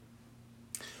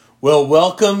Well,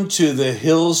 welcome to the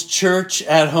Hills Church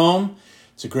at Home.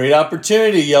 It's a great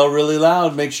opportunity. Yell really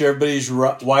loud. Make sure everybody's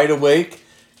wide awake.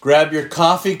 Grab your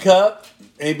coffee cup.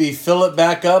 Maybe fill it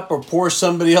back up or pour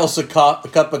somebody else a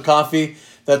cup of coffee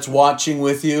that's watching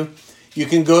with you. You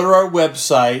can go to our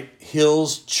website,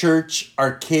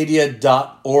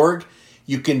 hillschurcharcadia.org.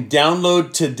 You can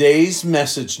download today's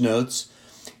message notes.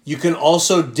 You can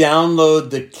also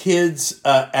download the kids'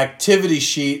 activity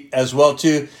sheet as well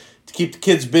too, to keep the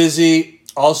kids busy.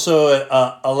 Also, it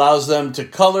allows them to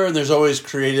color. There's always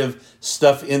creative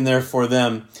stuff in there for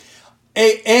them.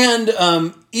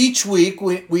 And each week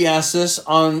we ask this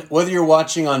on whether you're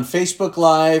watching on Facebook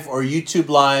Live or YouTube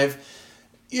Live.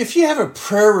 If you have a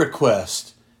prayer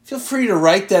request, feel free to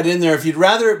write that in there. If you'd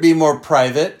rather it be more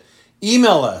private,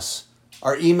 email us.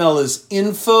 Our email is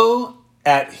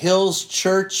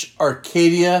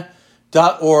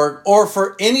info@hillschurcharcadia.org. Or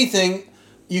for anything,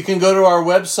 you can go to our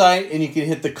website and you can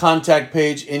hit the contact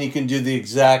page and you can do the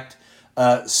exact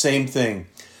same thing.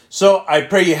 So I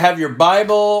pray you have your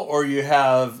Bible or you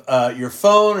have your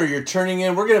phone or you're turning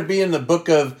in. We're going to be in the book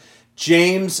of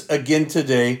James again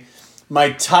today.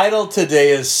 My title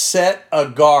today is Set a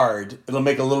Guard. It'll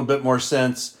make a little bit more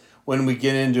sense when we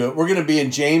get into it. We're going to be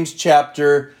in James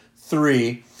chapter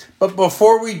 3. But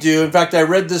before we do, in fact, I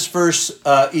read this verse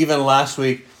even last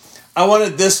week. I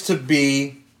wanted this to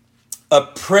be a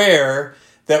prayer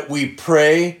that we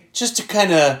pray just to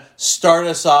kind of start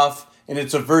us off. And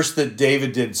it's a verse that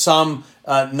David did. Psalm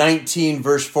 19,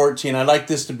 verse 14. I'd like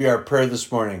this to be our prayer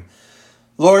this morning.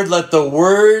 Lord, let the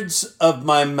words of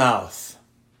my mouth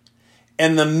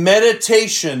and the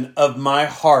meditation of my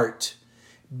heart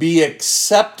be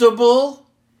acceptable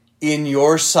in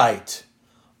your sight,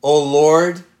 O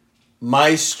Lord,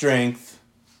 my strength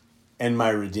and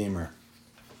my Redeemer.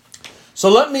 So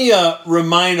let me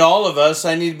remind all of us,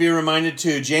 I need to be reminded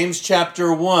too, James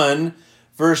chapter 1,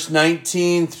 verse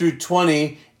 19 through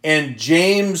 20, and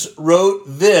James wrote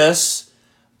this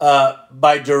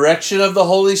by direction of the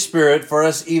Holy Spirit for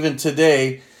us even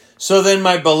today. So then,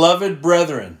 my beloved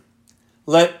brethren,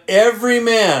 let every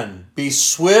man be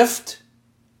swift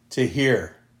to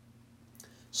hear,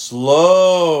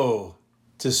 slow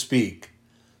to speak,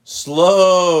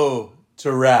 slow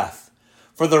to wrath.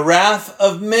 For the wrath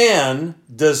of man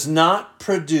does not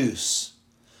produce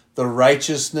the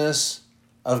righteousness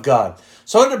of God.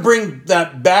 So I want to bring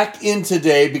that back in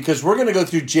today because we're going to go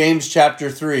through James chapter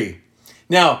 3.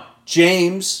 Now,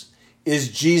 James is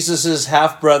Jesus'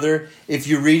 half-brother. If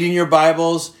you read in your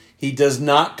Bibles, he does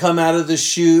not come out of the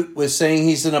chute with saying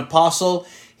he's an apostle.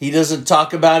 He doesn't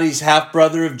talk about he's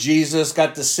half-brother of Jesus,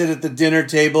 got to sit at the dinner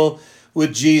table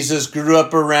with Jesus, grew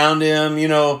up around him. You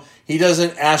know, he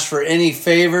doesn't ask for any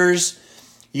favors.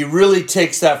 He really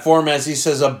takes that form, as he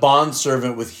says, a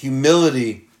bondservant with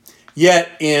humility. Yet,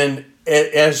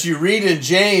 as you read in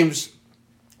James,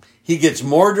 he gets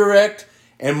more direct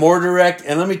and more direct.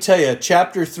 And let me tell you,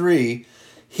 chapter 3,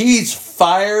 he's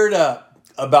fired up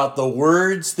about the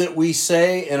words that we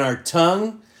say in our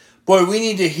tongue. Boy, we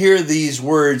need to hear these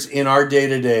words in our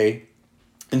day-to-day.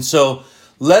 And so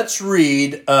let's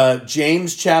read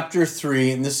James chapter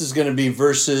 3, and this is going to be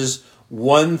verses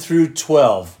 1 through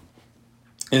 12.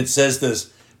 And it says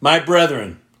this, my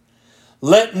brethren,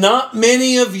 let not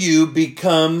many of you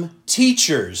become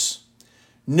teachers,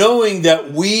 knowing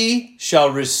that we shall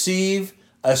receive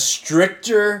a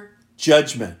stricter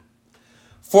judgment.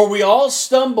 For we all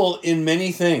stumble in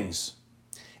many things.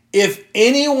 If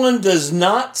anyone does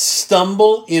not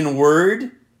stumble in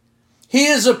word, he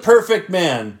is a perfect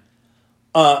man,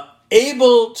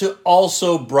 able to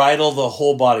also bridle the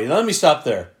whole body. Now, let me stop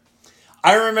there.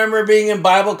 I remember being in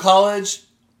Bible college,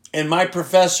 and my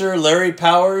professor, Larry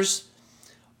Powers,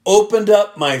 opened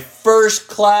up my first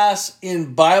class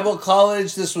in Bible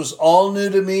college. This was all new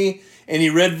to me. And he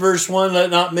read verse 1, let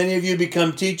not many of you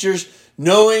become teachers,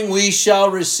 knowing we shall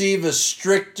receive a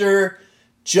stricter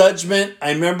judgment.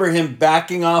 I remember him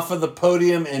backing off of the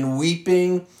podium and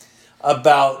weeping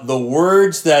about the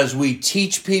words that as we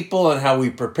teach people and how we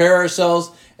prepare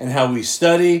ourselves and how we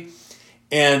study.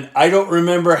 And I don't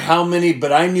remember how many,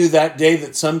 but I knew that day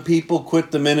that some people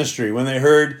quit the ministry when they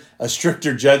heard a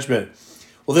stricter judgment.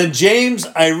 Well, then James,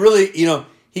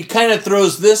 he kind of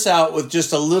throws this out with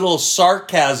just a little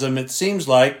sarcasm, it seems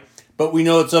like, but we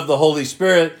know it's of the Holy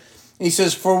Spirit. He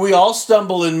says, for we all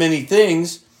stumble in many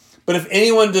things, but if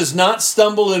anyone does not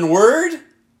stumble in word,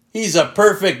 he's a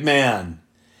perfect man,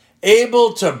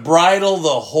 able to bridle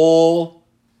the whole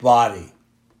body.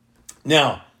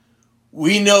 Now,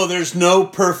 we know there's no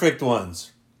perfect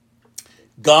ones.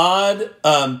 God,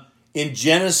 in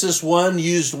Genesis 1,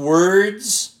 used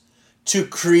words to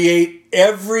create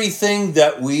everything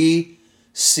that we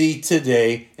see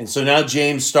today. And so now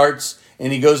James starts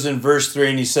and he goes in verse 3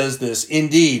 and he says this,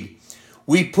 indeed,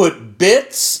 we put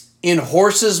bits in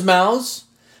horses' mouths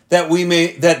that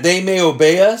they may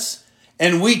obey us,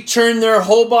 and we turn their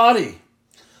whole body.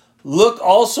 Look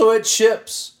also at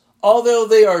ships, although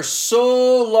they are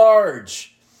so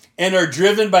large and are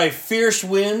driven by fierce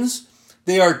winds,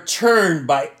 they are turned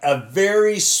by a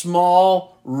very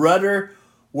small rudder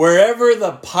wherever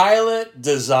the pilot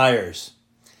desires.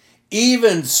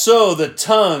 Even so, the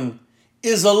tongue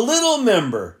is a little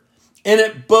member, and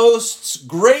it boasts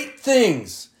great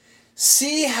things.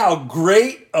 See how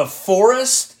great a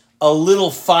forest a little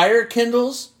fire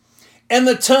kindles? And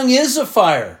the tongue is a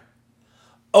fire,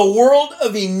 a world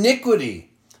of iniquity.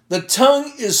 The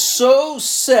tongue is so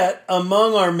set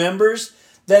among our members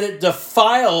that it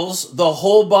defiles the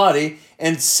whole body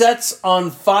and sets on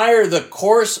fire the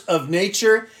course of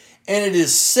nature, and it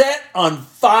is set on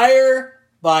fire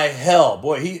by hell.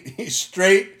 Boy, he's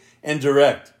straight and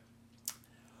direct.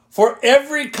 For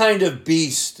every kind of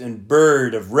beast and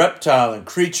bird, of reptile and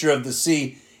creature of the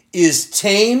sea is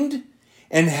tamed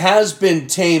and has been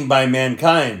tamed by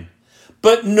mankind.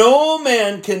 But no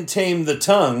man can tame the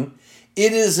tongue.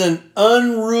 It is an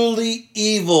unruly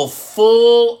evil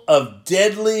full of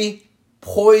deadly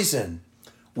poison.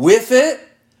 With it,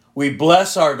 we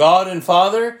bless our God and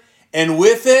Father, and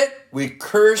with it, we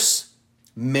curse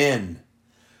men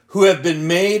who have been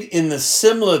made in the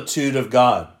similitude of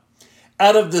God.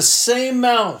 Out of the same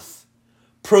mouth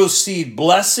proceed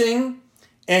blessing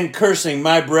and cursing.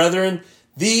 My brethren,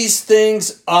 these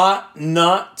things ought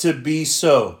not to be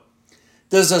so.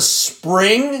 Does a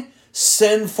spring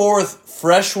send forth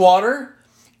fresh water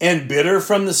and bitter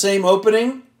from the same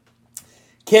opening?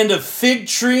 Can a fig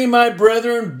tree, my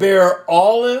brethren, bear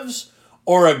olives,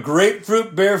 or a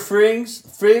grapefruit bear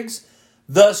figs?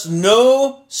 Thus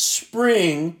no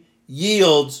spring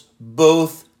yields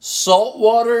both salt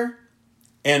water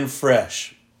and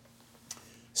fresh.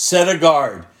 Set a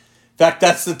guard. In fact,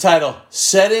 that's the title.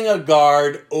 Setting a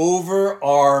guard over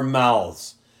our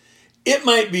mouths. It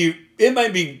might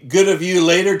be good of you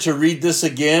later to read this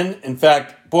again. In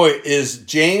fact, boy, is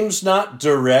James not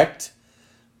direct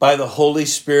by the Holy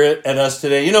Spirit at us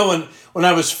today? You know, when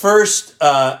I was first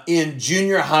in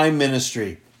junior high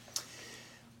ministry,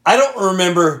 I don't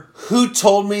remember who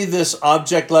told me this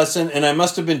object lesson, and I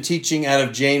must have been teaching out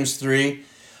of James 3,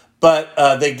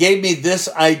 but they gave me this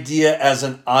idea as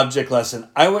an object lesson.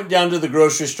 I went down to the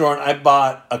grocery store and I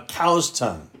bought a cow's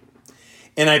tongue,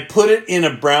 and I put it in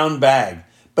a brown bag.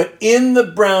 But in the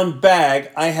brown bag,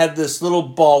 I had this little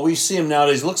ball. We see them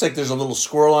nowadays. It looks like there's a little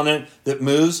squirrel on it that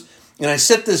moves. And I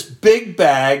set this big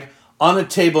bag on a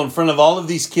table in front of all of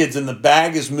these kids, and the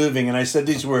bag is moving. And I said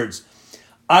these words,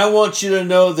 I want you to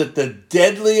know that the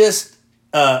deadliest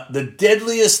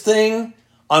thing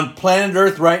on planet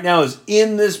Earth right now is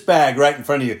in this bag right in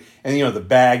front of you. And, you know, the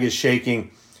bag is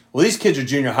shaking. Well, these kids are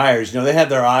junior hires. You know, they had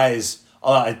their eyes,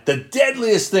 the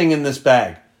deadliest thing in this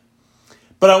bag.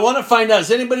 But I want to find out, does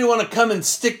anybody want to come and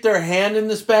stick their hand in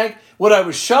this bag? What I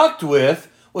was shocked with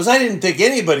was I didn't think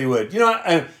anybody would. You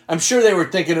know, I'm sure they were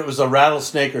thinking it was a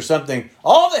rattlesnake or something.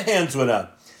 All the hands went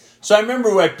up. So I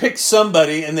remember I picked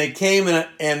somebody and they came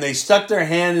and they stuck their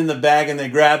hand in the bag and they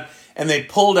grabbed and they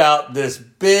pulled out this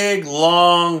big,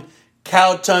 long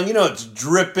cow tongue. You know, it's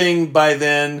dripping by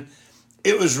then.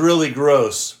 It was really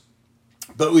gross.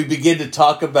 But we began to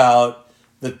talk about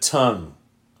the tongue.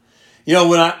 You know,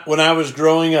 when I was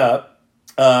growing up,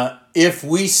 if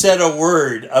we said a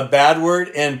word, a bad word,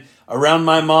 and around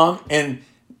my mom, and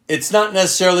it's not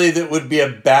necessarily that it would be a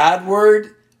bad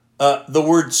word, the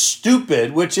word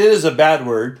stupid, which is a bad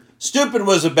word, stupid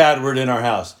was a bad word in our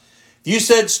house. If you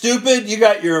said stupid, you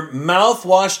got your mouth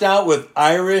washed out with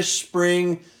Irish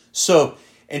Spring soap.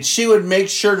 And she would make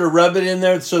sure to rub it in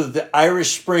there so that the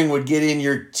Irish Spring would get in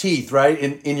your teeth, right?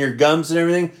 In your gums and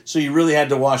everything. So you really had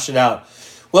to wash it out.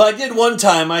 Well, I did one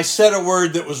time. I said a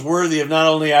word that was worthy of not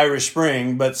only Irish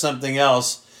Spring, but something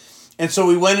else. And so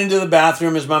we went into the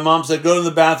bathroom. As my mom said, go to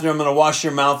the bathroom. I'm going to wash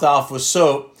your mouth off with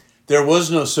soap. There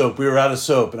was no soap. We were out of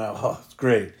soap. And it's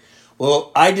great.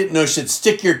 Well, I didn't know she'd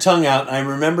stick your tongue out. And I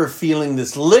remember feeling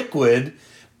this liquid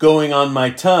going on my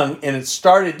tongue. And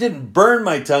it didn't burn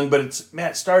my tongue, but it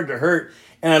started to hurt.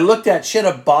 And I looked she had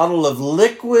a bottle of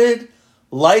liquid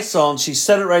Lysol, and she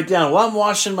set it right down. Well, I'm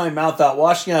washing my mouth out,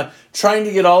 trying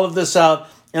to get all of this out.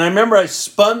 And I remember I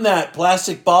spun that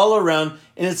plastic bottle around,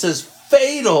 and it says,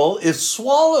 fatal if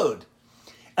swallowed.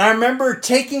 And I remember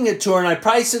taking it to her, and I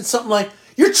probably said something like,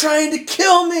 you're trying to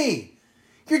kill me.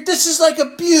 This is like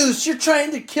abuse. You're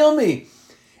trying to kill me.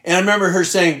 And I remember her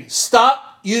saying,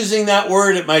 stop using that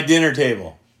word at my dinner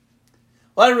table.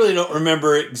 Well, I really don't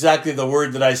remember exactly the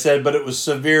word that I said, but it was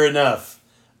severe enough.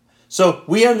 So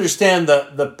we understand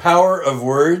the power of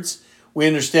words. We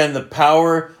understand the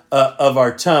power of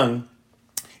our tongue.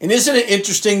 And isn't it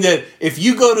interesting that if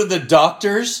you go to the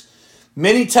doctors,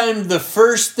 many times the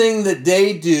first thing that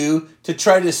they do to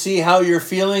try to see how you're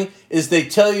feeling is they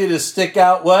tell you to stick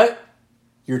out what?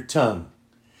 Your tongue.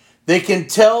 They can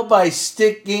tell by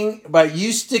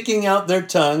you sticking out their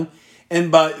tongue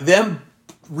and by them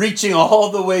reaching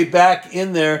all the way back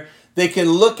in there, they can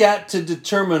look at to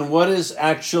determine what is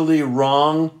actually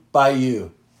wrong by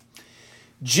you.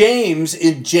 James,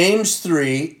 in James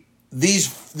 3,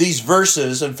 these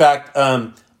verses, in fact,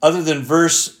 other than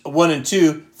verse 1 and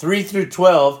 2, 3 through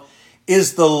 12,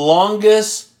 is the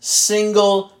longest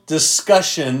single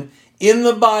discussion in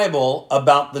the Bible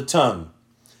about the tongue.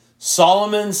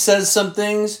 Solomon says some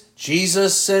things,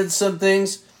 Jesus said some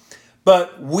things,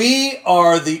 but we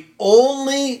are the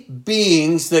only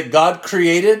beings that God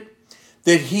created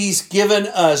that he's given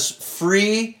us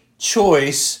free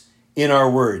choice in our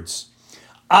words.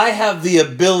 I have the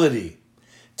ability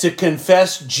to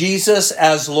confess Jesus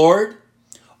as Lord,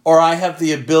 or I have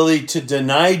the ability to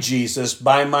deny Jesus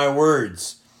by my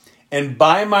words. And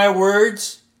by my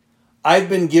words, I've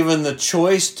been given the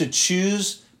choice to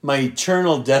choose my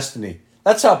eternal destiny.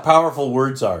 That's how powerful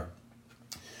words are.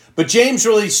 But James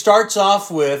really starts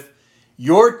off with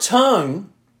your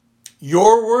tongue,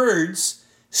 your words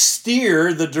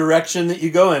steer the direction that you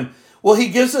go in. Well, he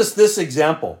gives us this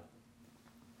example.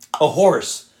 A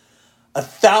horse,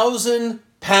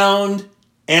 1,000-pound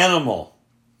animal,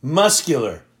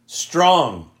 muscular,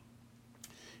 strong.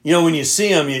 You know, when you see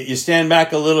them, you stand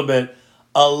back a little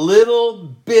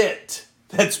bit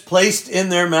that's placed in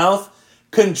their mouth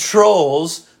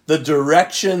controls the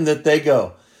direction that they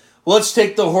go. Well, let's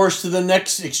take the horse to the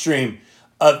next extreme.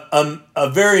 A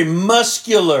very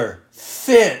muscular,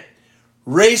 fit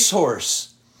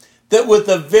racehorse that with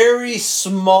a very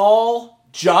small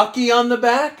jockey on the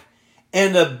back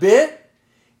and a bit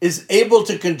is able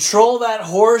to control that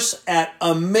horse at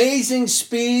amazing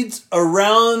speeds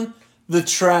around the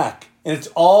track. And it's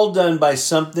all done by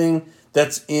something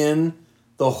that's in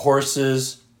the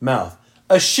horse's mouth.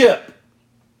 A ship,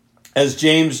 as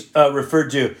James referred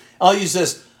to. I'll use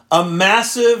this. A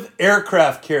massive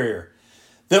aircraft carrier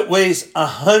that weighs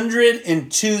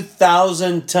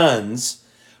 102,000 tons.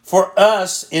 For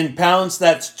us, in pounds,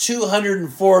 that's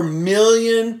 204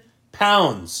 million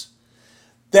pounds.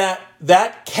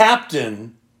 That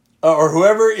captain, or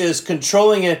whoever is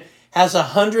controlling it, has a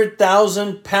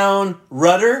 100,000-pound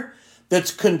rudder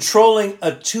that's controlling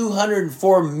a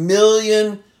 204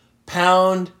 million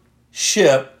pound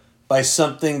ship by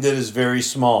something that is very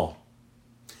small.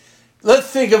 Let's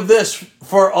think of this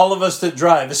for all of us that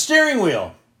drive. A steering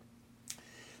wheel.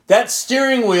 That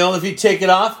steering wheel, if you take it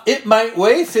off, it might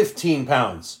weigh 15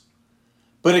 pounds,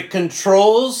 but it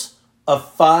controls a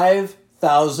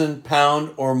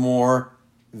 5,000-pound or more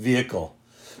vehicle.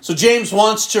 So James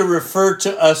wants to refer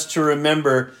to us to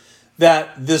remember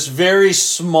that this very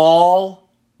small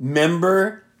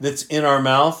member that's in our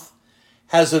mouth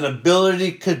has an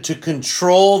ability to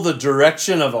control the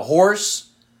direction of a horse,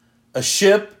 a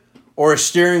ship, or a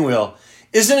steering wheel.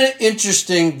 Isn't it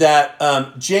interesting that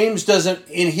James doesn't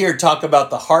in here talk about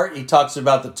the heart, he talks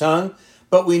about the tongue,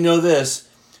 but we know this,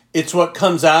 it's what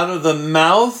comes out of the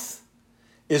mouth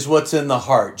is what's in the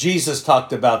heart. Jesus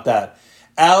talked about that.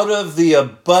 Out of the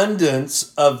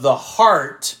abundance of the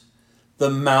heart, the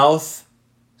mouth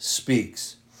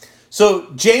speaks.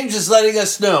 So James is letting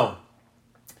us know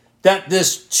that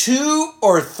this 2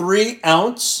 or 3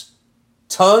 ounce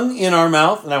tongue in our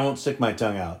mouth, and I won't stick my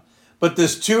tongue out, but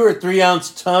this 2 or 3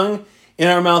 ounce tongue in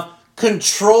our mouth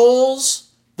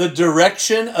controls the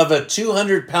direction of a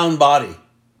 200-pound body.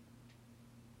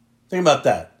 Think about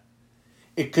that.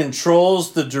 It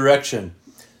controls the direction.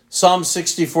 Psalm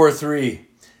 64:3.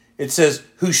 It says,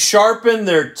 who sharpen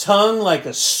their tongue like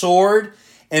a sword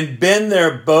and bend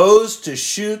their bows to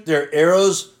shoot their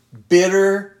arrows,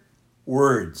 bitter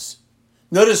words.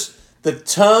 Notice the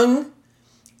tongue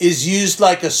is used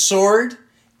like a sword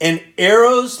and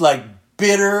arrows like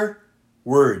bitter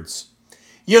words.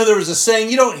 You know, there was a saying,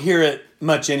 you don't hear it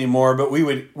much anymore, but we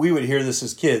would hear this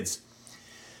as kids.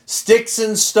 Sticks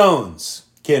and stones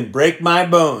can break my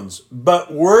bones,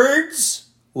 but words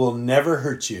will never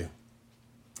hurt you.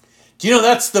 Do you know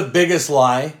that's the biggest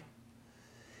lie?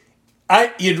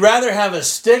 You'd rather have a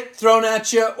stick thrown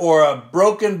at you or a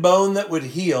broken bone that would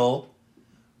heal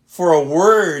for a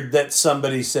word that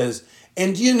somebody says.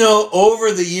 And you know,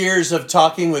 over the years of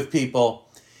talking with people,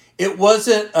 It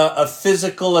wasn't a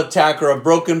physical attack or a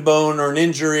broken bone or an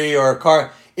injury or a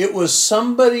car. It was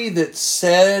somebody that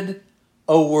said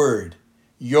a word.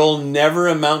 You'll never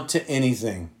amount to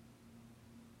anything.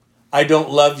 I don't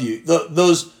love you.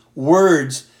 Those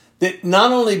words that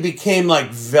not only became like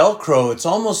Velcro, it's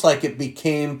almost like it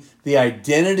became the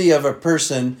identity of a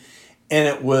person, and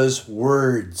it was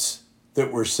words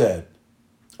that were said,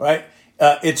 right?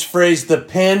 It's phrased, the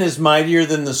pen is mightier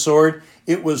than the sword.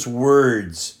 It was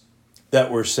words that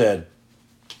were said.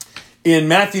 In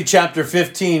Matthew chapter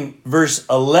 15, verse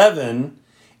 11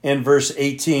 and verse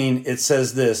 18, it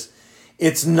says this,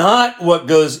 it's not what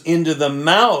goes into the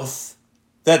mouth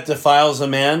that defiles a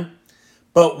man,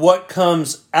 but what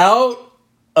comes out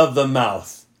of the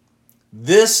mouth,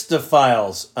 this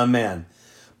defiles a man.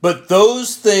 But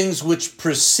those things which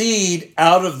proceed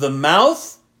out of the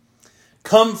mouth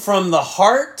come from the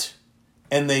heart,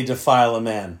 and they defile a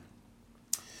man.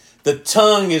 The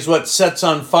tongue is what sets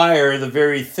on fire the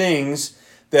very things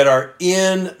that are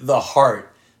in the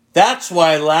heart. That's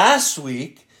why last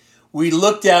week we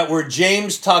looked at where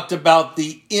James talked about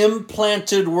the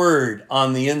implanted word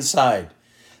on the inside,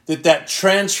 that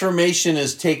transformation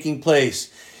is taking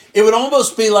place. It would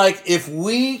almost be like if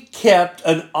we kept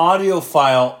an audio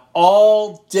file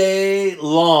all day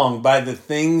long by the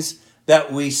things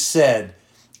that we said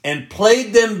and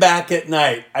played them back at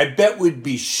night. I bet we'd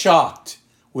be shocked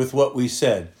with what we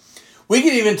said. We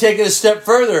could even take it a step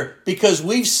further because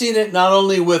we've seen it not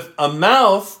only with a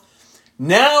mouth,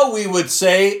 now we would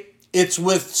say it's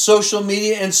with social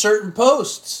media and certain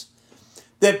posts.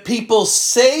 That people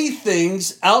say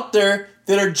things out there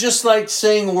that are just like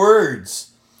saying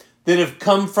words that have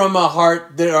come from a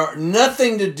heart that are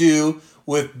nothing to do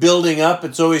with building up.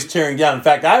 It's always tearing down. In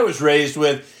fact, I was raised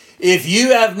with, if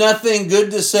you have nothing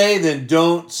good to say, then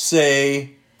don't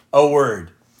say a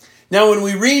word. Now, when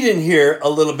we read in here a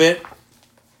little bit,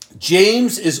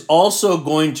 James is also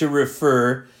going to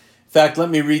refer, in fact, let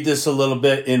me read this a little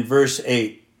bit in verse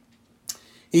 8.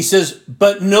 He says,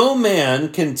 but no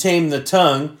man can tame the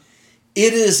tongue.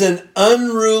 It is an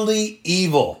unruly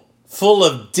evil, full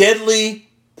of deadly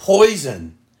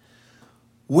poison.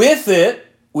 With it,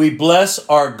 we bless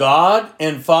our God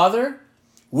and Father.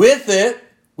 With it,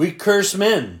 we curse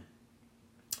men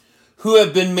who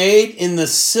have been made in the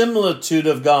similitude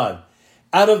of God.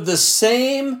 Out of the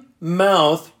same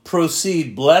mouth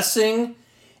proceed blessing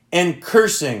and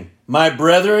cursing. My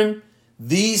brethren,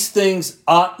 these things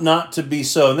ought not to be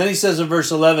so. And then he says in verse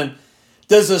 11,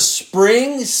 does a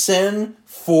spring send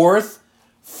forth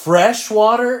fresh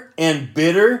water and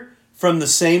bitter from the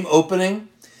same opening?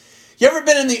 You ever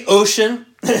been in the ocean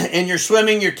and you're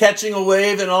swimming, you're catching a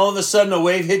wave, and all of a sudden a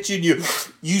wave hits you and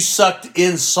you sucked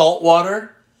in salt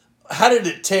water? How did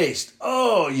it taste?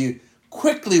 Oh, you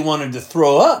quickly wanted to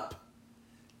throw up.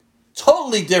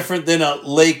 Totally different than a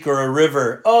lake or a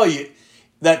river.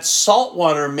 That salt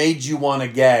water made you want to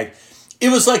gag. It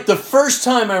was like the first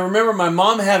time I remember my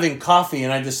mom having coffee,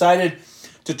 and I decided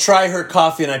to try her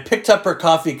coffee, and I picked up her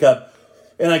coffee cup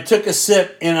and I took a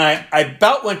sip, and I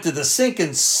about went to the sink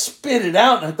and spit it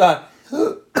out, and I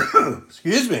thought,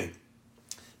 excuse me,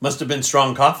 must have been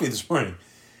strong coffee this morning.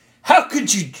 How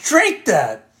could you drink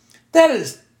that? That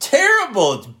is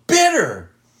terrible. It's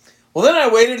bitter. Well, then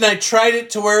I waited and I tried it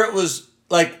to where it was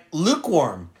like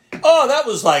lukewarm. Oh, that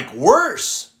was like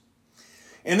worse.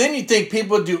 And then you think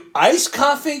people would do iced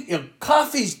coffee?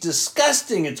 Coffee's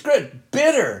disgusting. It's good.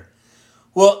 Bitter.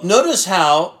 Well, notice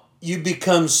how you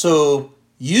become so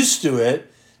used to it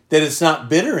that it's not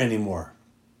bitter anymore.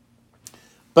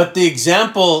 But the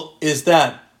example is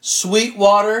that sweet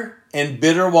water and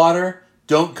bitter water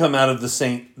don't come out of the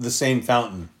same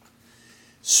fountain.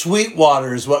 Sweet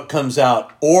water is what comes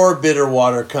out, or bitter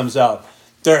water comes out.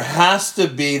 There has to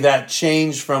be that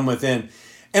change from within.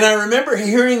 And I remember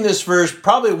hearing this verse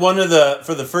probably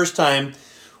for the first time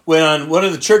when on one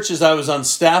of the churches I was on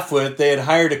staff with, they had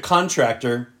hired a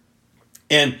contractor,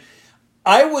 and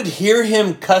I would hear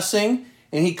him cussing,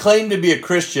 and he claimed to be a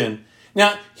Christian.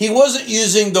 Now, he wasn't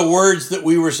using the words that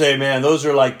we were saying, man, those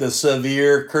are like the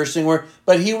severe cursing word,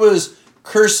 but he was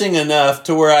cursing enough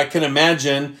to where I can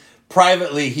imagine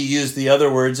privately he used the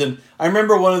other words. And I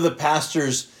remember one of the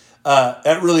pastors,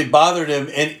 that really bothered him,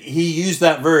 and he used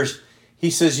that verse. He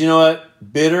says, you know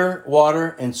what? Bitter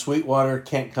water and sweet water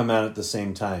can't come out at the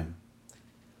same time.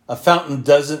 A fountain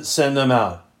doesn't send them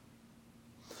out.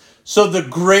 So the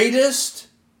greatest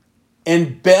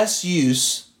and best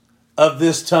use of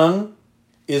this tongue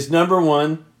is, number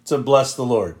one, to bless the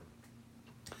Lord.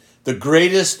 The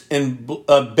greatest and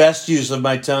best use of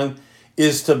my tongue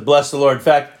is to bless the Lord. In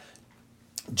fact,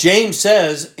 James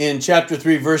says in chapter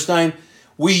 3, verse 9,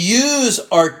 We use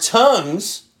our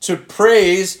tongues to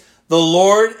praise the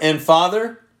Lord and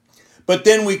Father, but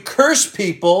then we curse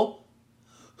people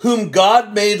whom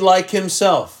God made like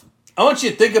himself. I want you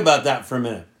to think about that for a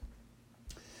minute.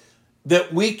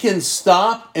 That we can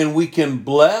stop and we can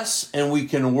bless and we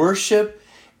can worship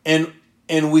and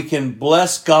we can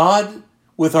bless God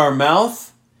with our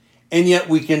mouth, and yet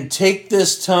we can take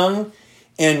this tongue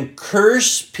and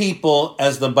curse people,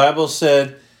 as the Bible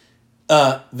said,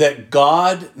 that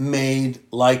God made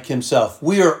like himself.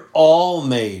 We are all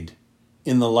made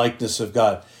in the likeness of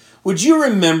God. Would you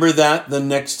remember that the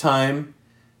next time?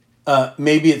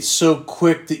 Maybe it's so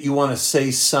quick that you want to say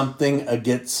something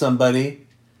against somebody.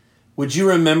 Would you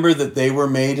remember that they were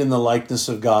made in the likeness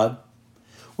of God?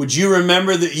 Would you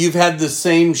remember that you've had the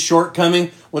same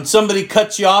shortcoming when somebody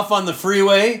cuts you off on the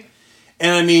freeway?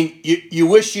 And I mean, you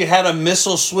wish you had a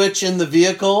missile switch in the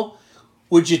vehicle.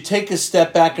 Would you take a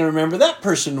step back and remember that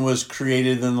person was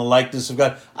created in the likeness of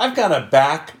God? I've got to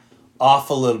back off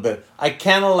a little bit. I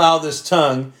can't allow this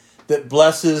tongue that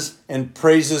blesses and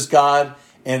praises God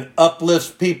and uplifts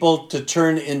people to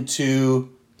turn into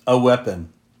a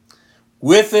weapon.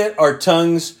 With it, our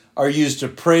tongues are used to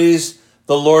praise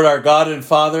the Lord our God and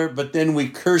Father, but then we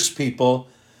curse people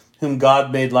whom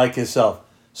God made like himself.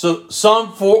 So Psalm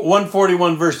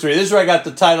 141 verse 3, this is where I got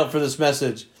the title for this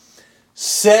message.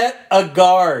 Set a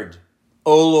guard,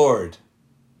 O Lord,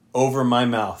 over my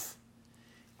mouth.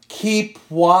 Keep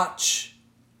watch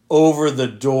over the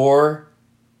door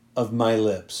of my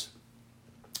lips.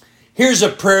 Here's a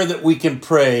prayer that we can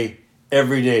pray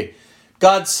every day.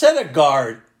 God, set a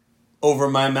guard over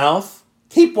my mouth.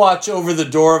 Keep watch over the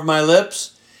door of my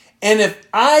lips. And if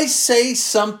I say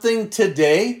something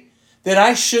today that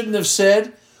I shouldn't have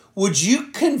said, would you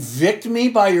convict me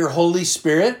by your Holy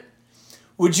Spirit?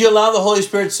 Would you allow the Holy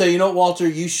Spirit to say, you know, Walter,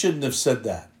 you shouldn't have said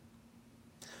that.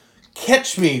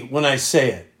 Catch me when I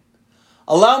say it.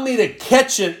 Allow me to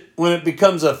catch it when it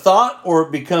becomes a thought or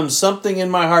it becomes something in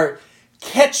my heart.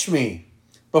 Catch me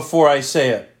before I say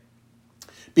it.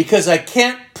 Because I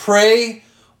can't pray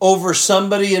over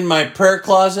somebody in my prayer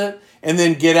closet and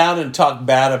then get out and talk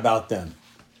bad about them.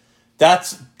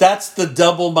 That's the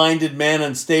double-minded man,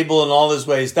 unstable in all his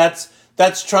ways. That's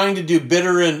trying to do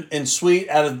bitter and sweet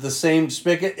out of the same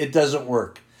spigot. It doesn't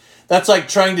work. That's like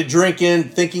trying to drink in,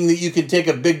 thinking that you can take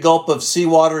a big gulp of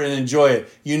seawater and enjoy it.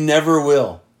 You never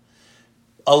will.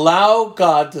 Allow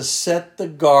God to set the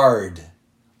guard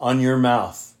on your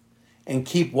mouth and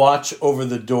keep watch over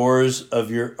the doors of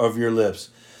your lips.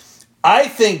 I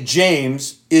think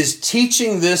James is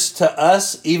teaching this to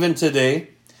us even today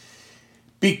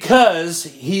because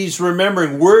he's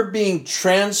remembering we're being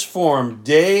transformed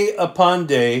day upon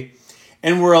day,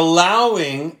 and we're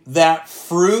allowing that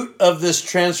fruit of this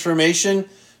transformation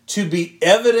to be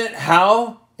evident.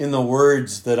 How? In the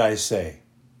words that I say.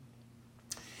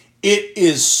 It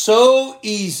is so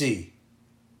easy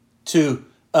to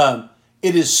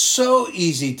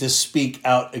speak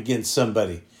out against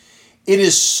somebody. It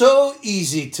is so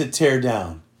easy to tear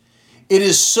down. It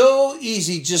is so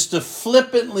easy just to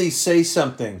flippantly say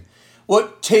something.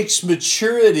 What takes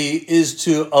maturity is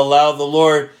to allow the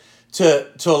Lord to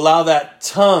allow that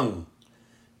tongue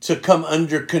to come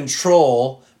under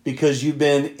control, because you've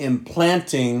been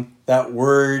implanting that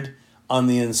word on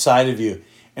the inside of you.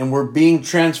 And we're being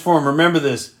transformed. Remember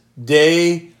this,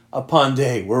 day upon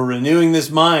day. We're renewing this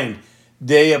mind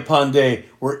day upon day.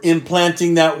 We're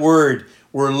implanting that word.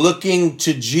 We're looking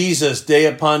to Jesus day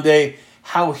upon day,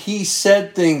 how he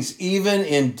said things even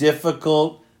in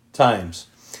difficult times.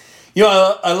 You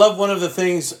know, I love one of the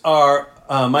things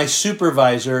my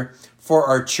supervisor for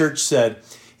our church said.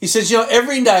 He says, you know,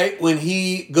 every night when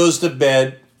he goes to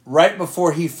bed, right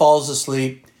before he falls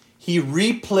asleep, he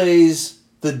replays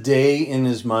the day in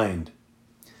his mind.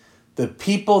 The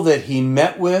people that he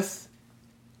met with,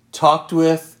 talked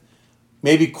with,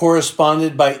 maybe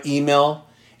corresponded by email,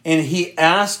 and he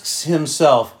asks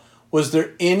himself, was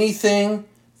there anything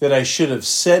that I should have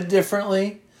said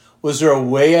differently? Was there a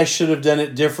way I should have done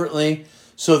it differently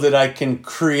so that I can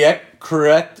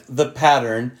correct the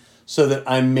pattern so that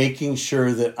I'm making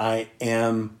sure that I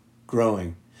am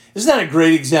growing? Isn't that a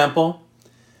great example?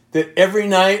 That every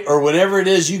night or whenever it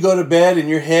is you go to bed and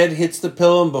your head hits the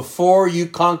pillow, and before you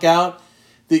conk out,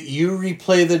 that you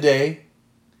replay the day,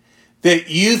 that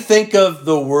you think of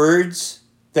the words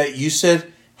that you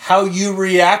said, how you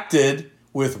reacted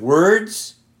with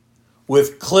words,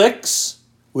 with clicks,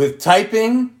 with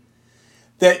typing,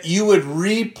 that you would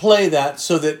replay that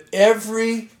so that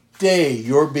every day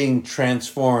you're being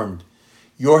transformed.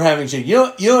 You're having change. You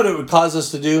know what it would cause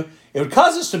us to do? It would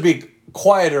cause us to be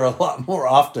quieter a lot more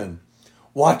often.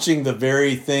 watching the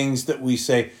very things that we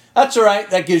say. That's all right.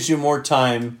 That gives you more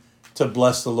time to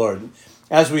bless the Lord.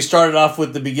 As we started off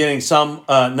with the beginning, Psalm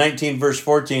 19, verse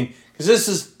 14, because this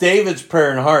is David's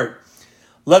prayer and heart.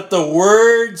 Let the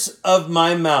words of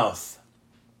my mouth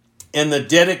and the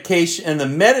dedication and the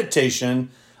meditation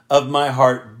of my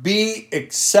heart be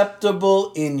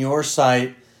acceptable in your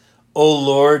sight, O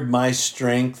Lord, my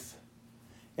strength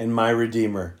and my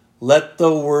Redeemer. Let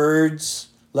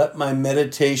my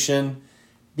meditation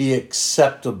be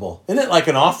acceptable. Isn't it like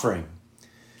an offering?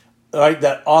 Right?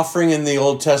 That offering in the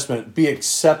Old Testament, be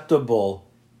acceptable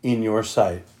in your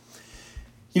sight.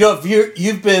 If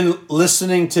you've been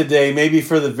listening today, maybe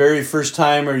for the very first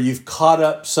time, or you've caught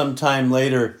up sometime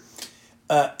later,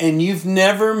 and you've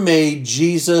never made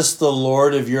Jesus the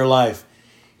Lord of your life,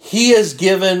 He has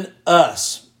given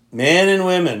us, men and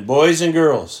women, boys and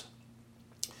girls,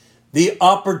 the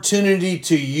opportunity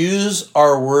to use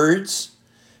our words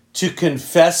to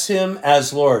confess Him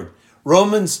as Lord.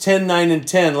 Romans 10, 9, and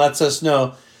 10 lets us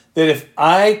know that if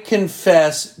I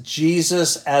confess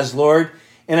Jesus as Lord,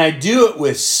 and I do it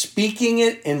with speaking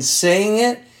it and saying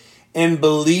it and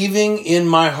believing in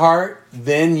my heart,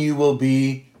 then you will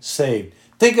be saved.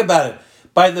 Think about it.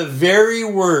 By the very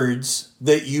words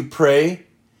that you pray,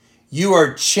 you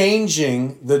are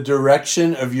changing the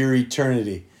direction of your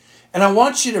eternity. And I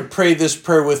want you to pray this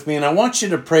prayer with me, and I want you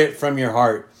to pray it from your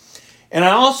heart. And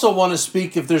I also want to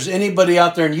speak, if there's anybody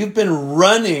out there and you've been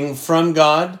running from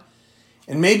God,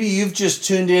 and maybe you've just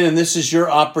tuned in and this is your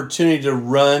opportunity to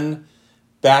run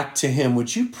back to Him.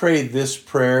 Would you pray this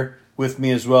prayer with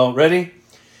me as well? Ready?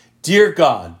 Dear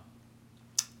God,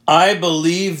 I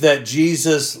believe that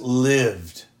Jesus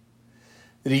lived,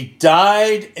 that He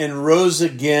died and rose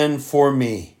again for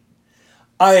me.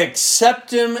 I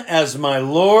accept Him as my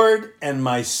Lord and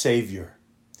my Savior.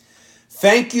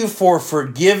 Thank you for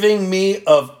forgiving me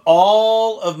of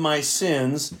all of my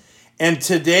sins, and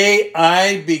today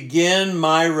I begin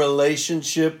my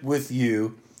relationship with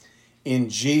you. In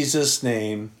Jesus'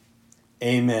 name,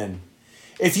 amen.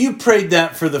 If you prayed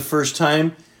that for the first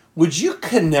time, would you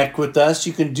connect with us?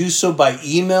 You can do so by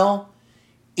email,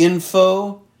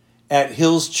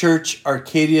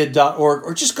 info@hillschurcharcadia.org,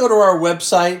 or just go to our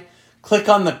website, click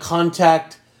on the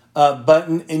contact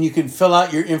button, and you can fill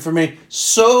out your information.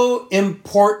 So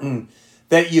important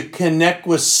that you connect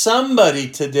with somebody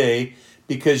today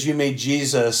because you made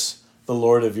Jesus the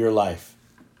Lord of your life.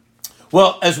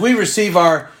 Well, as we receive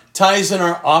our tithes and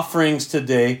our offerings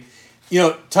today,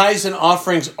 tithes and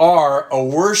offerings are a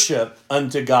worship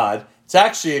unto God. It's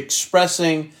actually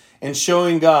expressing and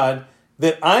showing God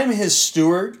that I'm His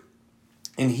steward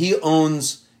and He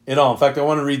owns it all. In fact, I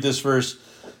want to read this verse,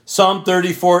 Psalm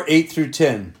 34, 8 through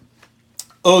 10.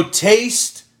 Oh,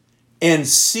 taste and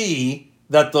see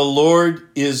that the Lord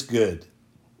is good.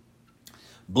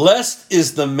 Blessed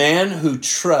is the man who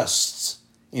trusts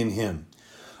in Him.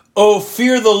 Oh,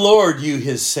 fear the Lord, you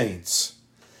His saints.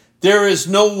 There is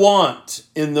no want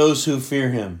in those who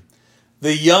fear Him.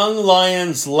 The young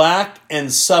lions lack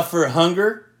and suffer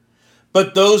hunger,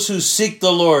 but those who seek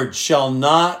the Lord shall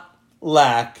not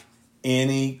lack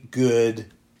any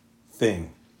good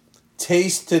thing.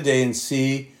 Taste today and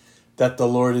see that the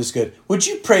Lord is good. Would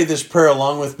you pray this prayer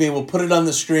along with me? We'll put it on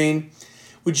the screen.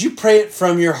 Would you pray it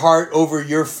from your heart over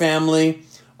your family,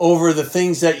 over the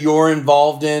things that you're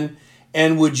involved in?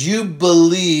 And would you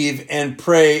believe and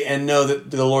pray and know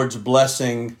that the Lord's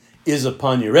blessing is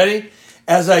upon you? Ready?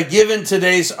 As I give in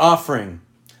today's offering,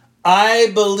 I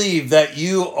believe that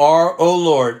you are, O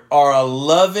Lord, are a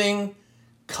loving,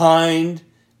 kind,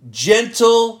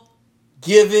 gentle,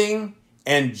 giving,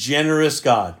 and generous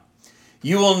God.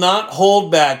 You will not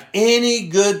hold back any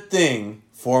good thing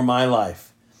for my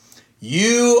life.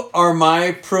 You are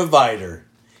my provider,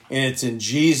 and it's in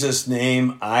Jesus'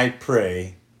 name I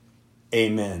pray.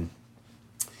 Amen.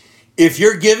 If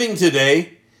you're giving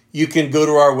today, you can go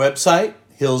to our website,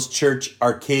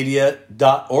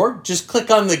 hillschurcharcadia.org. Just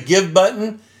click on the give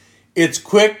button. It's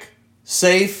quick,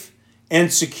 safe,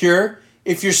 and secure.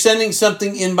 If you're sending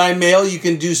something in by mail, you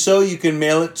can do so. You can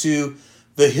mail it to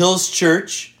the Hills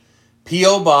Church,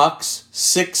 P.O. Box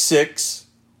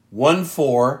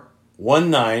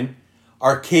 661419,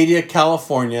 Arcadia,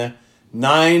 California,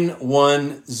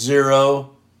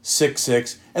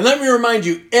 91066. And let me remind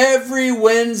you, every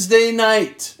Wednesday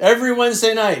night,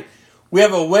 we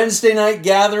have a Wednesday night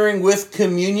gathering with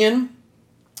communion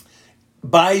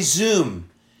by Zoom.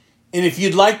 And if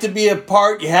you'd like to be a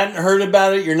part, you hadn't heard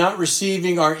about it, you're not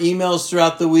receiving our emails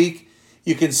throughout the week,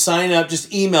 you can sign up.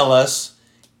 Just email us,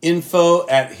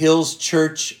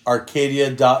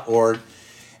 info@hillschurcharcadia.org.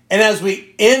 And as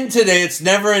we end today, it's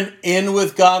never an end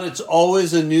with God. It's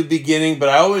always a new beginning. But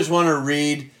I always want to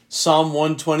read Psalm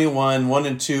 121, 1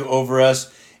 and 2 over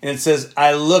us. And it says,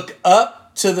 I look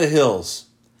up to the hills.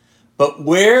 But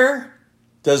where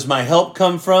does my help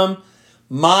come from?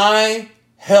 My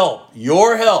help,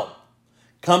 your help,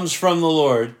 comes from the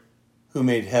Lord who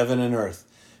made heaven and earth.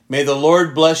 May the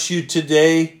Lord bless you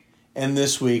today and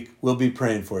this week. We'll be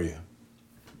praying for you.